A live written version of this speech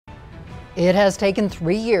It has taken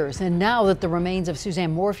 3 years, and now that the remains of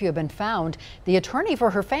Suzanne Morphew have been found, the attorney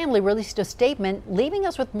for her family released a statement, leaving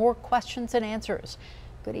us with more questions and answers.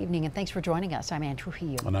 Good evening, and thanks for joining us. I'm Ann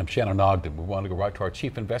Trujillo. And I'm Shannon Ogden. We want to go right to our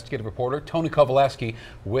chief investigative reporter, Tony Kovaleski,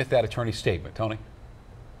 with that attorney's statement. Tony?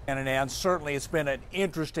 And Ann, certainly it's been an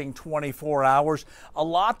interesting 24 hours. A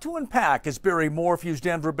lot to unpack as Barry Morphew's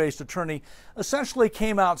Denver-based attorney essentially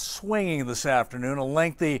came out swinging this afternoon. A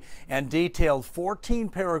lengthy and detailed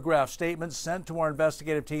 14-paragraph statement sent to our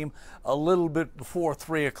investigative team a little bit before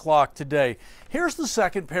 3 o'clock today. Here's the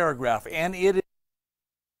second paragraph, and it is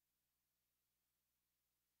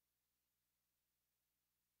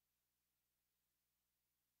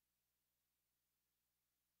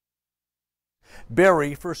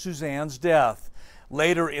Barry for Suzanne's death.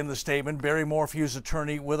 Later in the statement, Barry Morphew's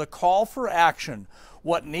attorney with a call for action.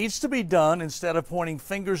 What needs to be done, instead of pointing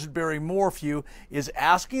fingers at Barry Morphew, is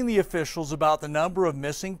asking the officials about the number of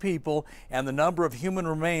missing people and the number of human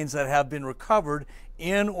remains that have been recovered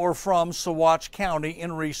in or from Saguache County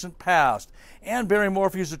in recent past. And Barry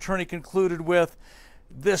Morphew's attorney concluded with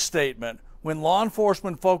this statement: when law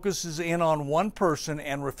enforcement focuses in on one person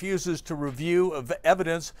and refuses to review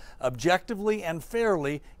evidence objectively and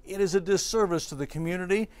fairly, it is a disservice to the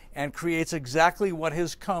community and creates exactly what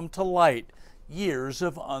has come to light: years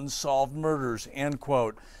of unsolved murders, end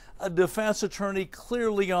quote. A defense attorney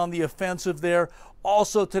clearly on the offensive there.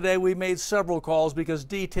 Also today, we made several calls because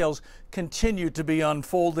details continue to be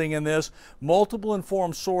unfolding in this. Multiple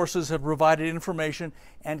informed sources have provided information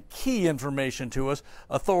and key information to us.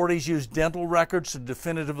 Authorities used dental records to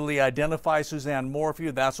definitively identify Suzanne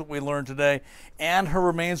Morphew. That's what we learned today. And her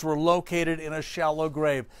remains were located in a shallow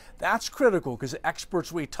grave. That's critical because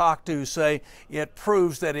experts we talked to say it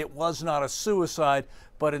proves that it was not a suicide,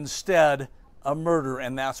 but instead a murder,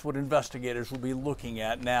 and that's what investigators will be looking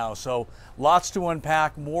at now. So lots to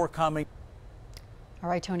unpack, more coming.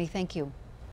 All right, Tony, thank you.